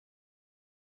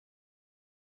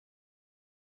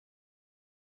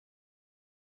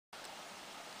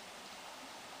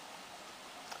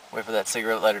Wait for that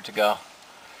cigarette lighter to go.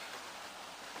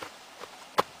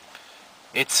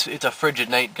 It's a frigid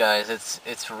night, guys.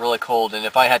 It's really cold, and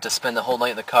if I had to spend the whole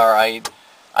night in the car, I'd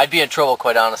be in trouble,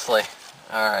 quite honestly.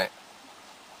 All right.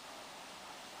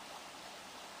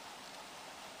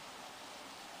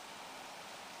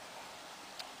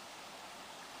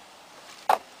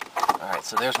 All right.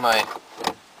 So there's my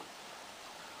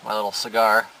little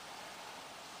cigar.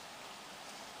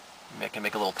 Maybe I can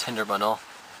make a little tinder bundle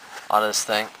out of this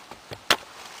thing.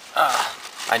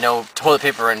 I know toilet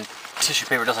paper and tissue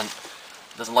paper doesn't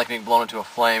like being blown into a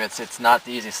flame. It's not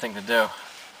the easiest thing to do.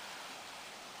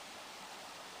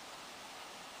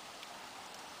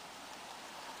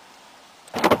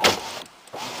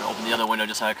 Open the other window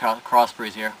just out of cross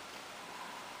breeze here.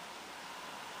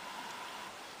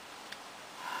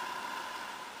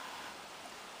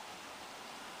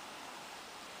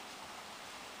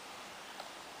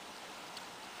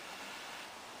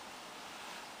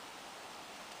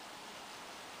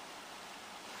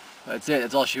 That's it.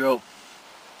 That's all she wrote.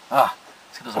 Let's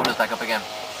get those windows back up again.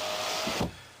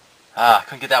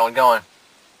 Couldn't get that one going.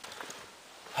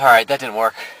 Alright, that didn't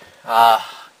work. I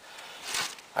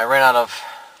ran out of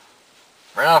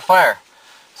fire.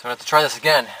 So I'm going to have to try this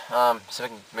again. See if I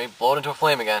can maybe blow it into a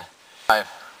flame again.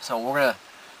 So we're going to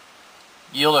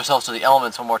yield ourselves to the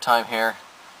elements one more time here,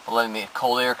 letting the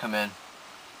cold air come in.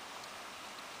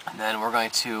 And then we're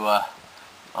going to,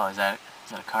 is that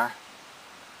a car?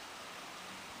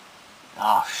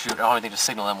 Oh shoot, I don't have anything to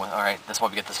signal them with. Alright, that's why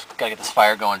gotta get this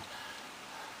fire going.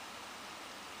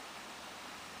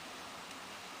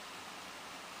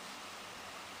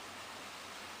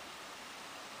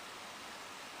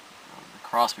 The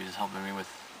crossbeam is helping me with...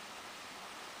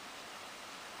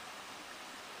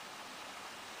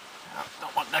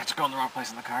 Don't want that to go in the wrong place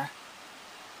in the car.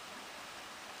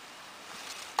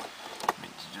 Let me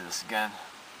do this again.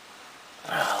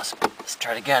 Let's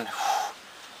try it again.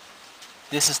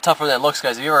 This is tougher than it looks,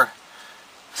 guys. Have you ever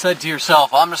said to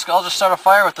yourself, I'll just start a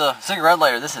fire with the cigarette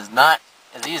lighter? This is not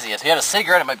as easy. If you had a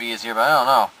cigarette, it might be easier, but I don't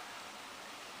know.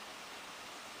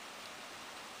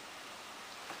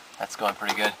 That's going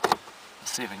pretty good.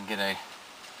 Let's see if we can get a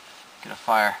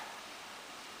fire.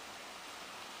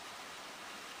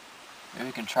 Maybe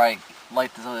we can try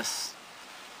light some of this.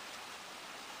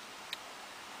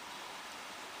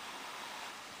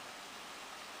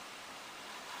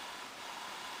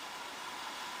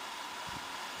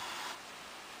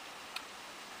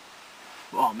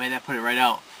 Oh man, that put it right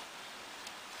out.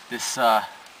 This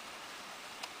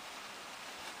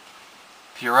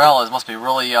Purell must be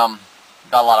really got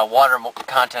a lot of water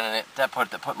content in it. That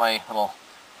put my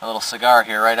little cigar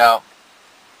here right out.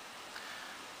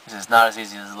 This is not as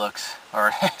easy as it looks,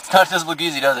 or it doesn't look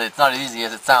easy, does it? It's not as easy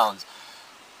as it sounds.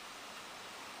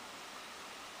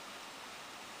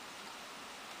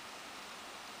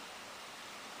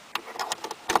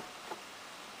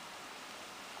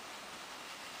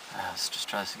 Let's just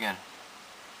try this again.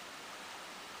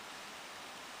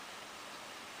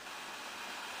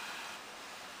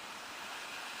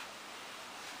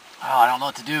 Oh, I don't know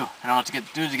what to do. I don't know what to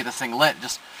do to get this thing lit.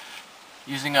 Just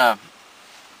using a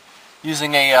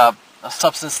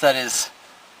substance that is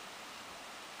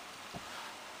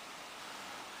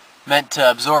meant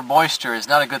to absorb moisture is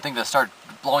not a good thing to start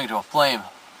blowing into a flame.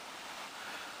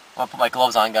 I'm gonna put my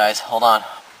gloves on, guys. Hold on.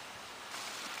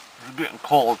 It's getting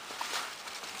cold.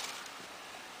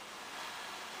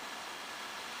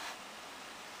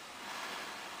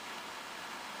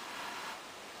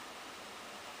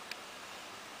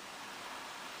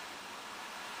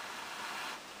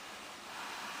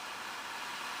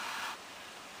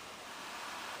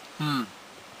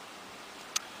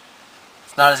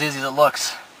 It's not as easy as it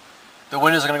looks. The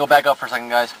windows are going to go back up for a second,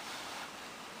 guys.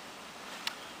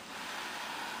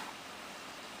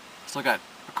 Still got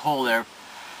a coal there,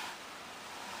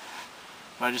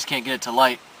 but I just can't get it to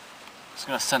light. Just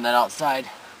going to send that outside.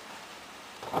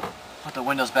 Put the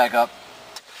windows back up.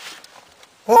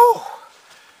 Woo!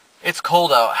 It's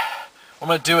cold out. What I'm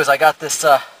going to do is I got this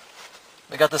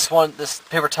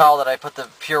paper towel that I put the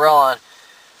Purell on.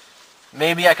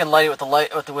 Maybe I can light it with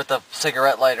the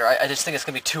cigarette lighter. I just think it's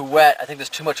going to be too wet. I think there's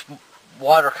too much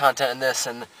water content in this,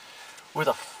 and with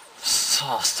a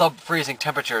sub-freezing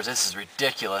temperatures, this is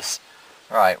ridiculous.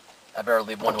 Alright, I better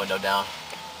leave one window down.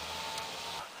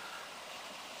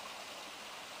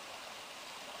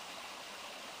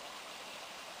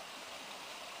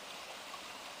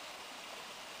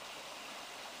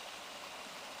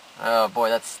 Oh boy,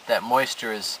 that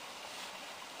moisture is...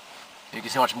 You can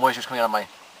see how much moisture is coming out of my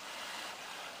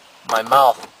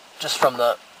mouth just from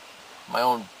my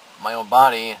own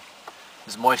body.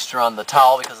 there's moisture on the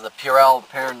towel because of the Purell.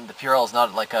 Apparently the Purell is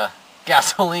not like a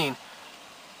gasoline.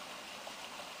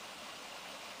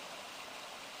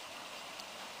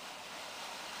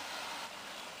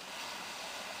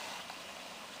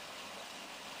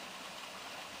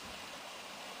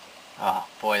 Oh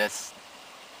boy, that's...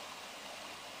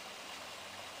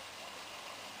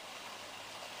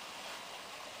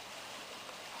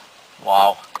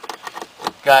 Wow.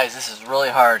 Guys, this is really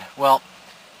hard. Well,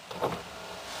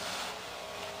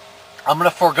 I'm going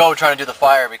to forego trying to do the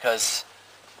fire because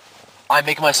I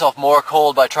make myself more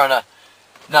cold by trying to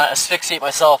not asphyxiate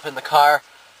myself in the car.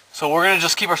 So we're going to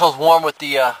just keep ourselves warm with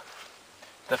the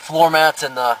floor mats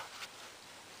and the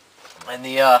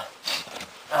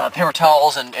paper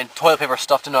towels and toilet paper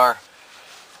stuffed in our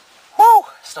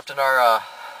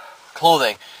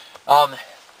clothing.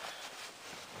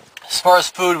 As far as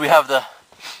food, we have the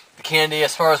candy.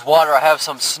 As far as water, I have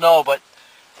some snow, but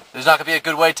there's not going to be a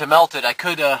good way to melt it. I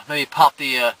could maybe pop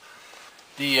the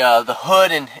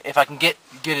hood, and if I can get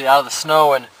it out of the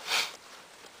snow, and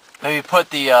maybe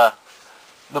put the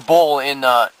bowl in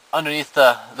underneath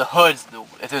the hood.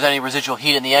 If there's any residual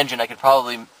heat in the engine, I could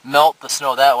probably melt the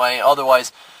snow that way.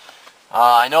 Otherwise,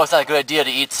 I know it's not a good idea to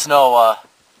eat snow,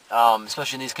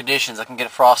 especially in these conditions. I can get a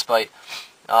frostbite.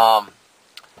 But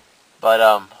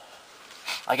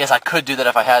I guess I could do that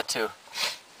if I had to.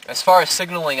 As far as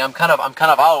signaling, I'm kind of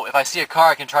out. If I see a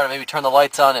car, I can try to maybe turn the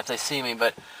lights on if they see me,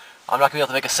 but I'm not gonna be able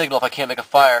to make a signal if I can't make a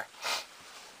fire.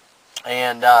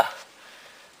 And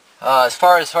as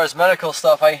far as medical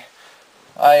stuff, I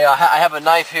have a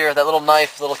knife here, that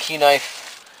little key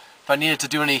knife. If I needed to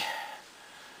do any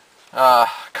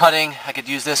cutting, I could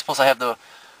use this. Plus, I have a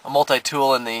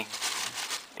multi-tool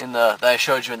that I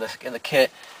showed you in the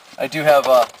kit. I do have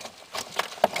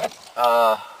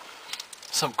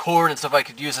some cord and stuff I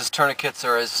could use as tourniquets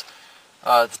or as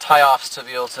tie-offs to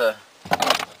be able to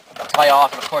tie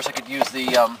off. And of course, I could use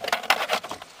the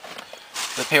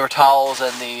paper towels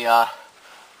and the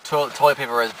toilet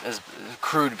paper as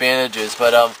crude bandages.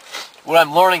 But what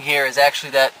I'm learning here is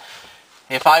actually that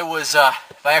if I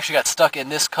actually got stuck in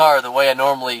this car the way I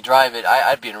normally drive it,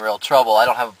 I'd be in real trouble. I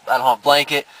don't have a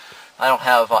blanket. I don't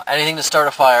have anything to start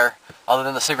a fire other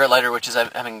than the cigarette lighter, which I'm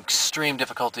having extreme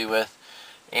difficulty with,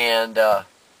 and I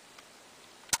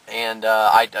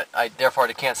therefore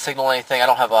can't signal anything. I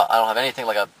don't have anything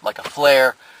like a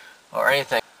flare or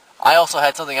anything. I also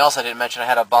had something else I didn't mention. I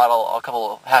had a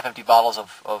couple of half-empty bottles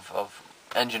of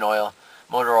engine oil,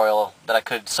 motor oil, that I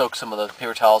could soak some of the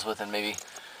paper towels with and maybe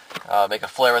make a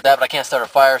flare with that. But I can't start a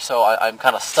fire, so I'm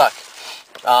kind of stuck.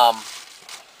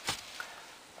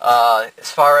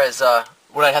 As far as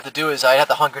what I'd have to do is I'd have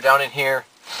to hunker down in here,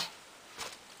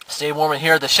 stay warm in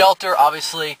here. The shelter,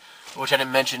 obviously, which I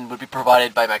didn't mention, would be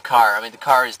provided by my car. I mean, the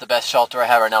car is the best shelter I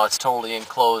have right now. It's totally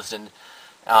enclosed, and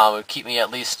it would keep me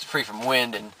at least free from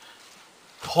wind and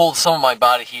hold some of my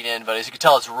body heat in. But as you can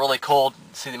tell, it's really cold.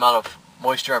 See the amount of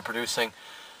moisture I'm producing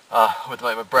with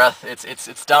my breath.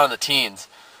 It's down in the teens.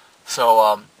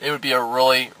 So it would be a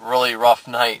really, really rough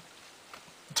night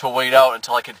to wait out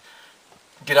until I could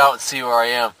get out and see where I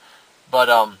am. But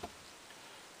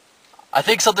I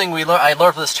think something I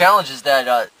learned from this challenge is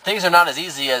that things are not as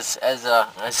easy as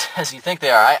you think they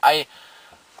are. I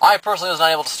personally was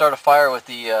not able to start a fire with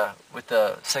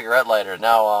the cigarette lighter.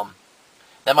 Now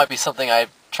that might be something I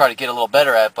try to get a little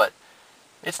better at, but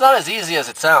it's not as easy as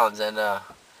it sounds, and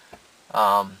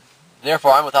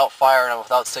therefore I'm without fire and I'm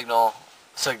without signal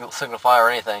fire or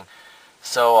anything.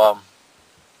 So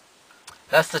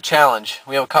that's the challenge.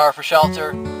 We have a car for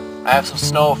shelter. I have some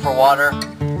snow for water.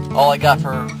 All I got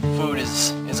for food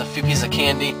is a few pieces of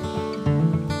candy.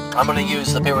 I'm going to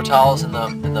use the paper towels and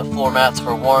the floor mats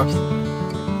for warmth.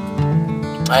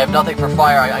 I have nothing for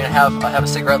fire. I have a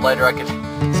cigarette lighter. I could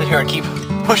sit here and keep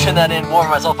pushing that in, warm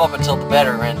myself up until the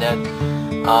battery ran dead.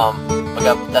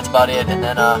 But that's about it. And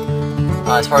then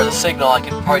as far as the signal, I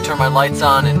could probably turn my lights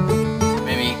on and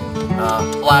maybe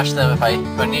flash them if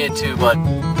I needed to. But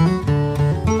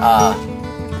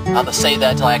I'll just say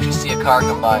that until I actually see a car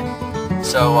come by.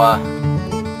 So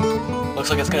looks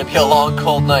like it's going to be a long,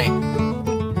 cold night.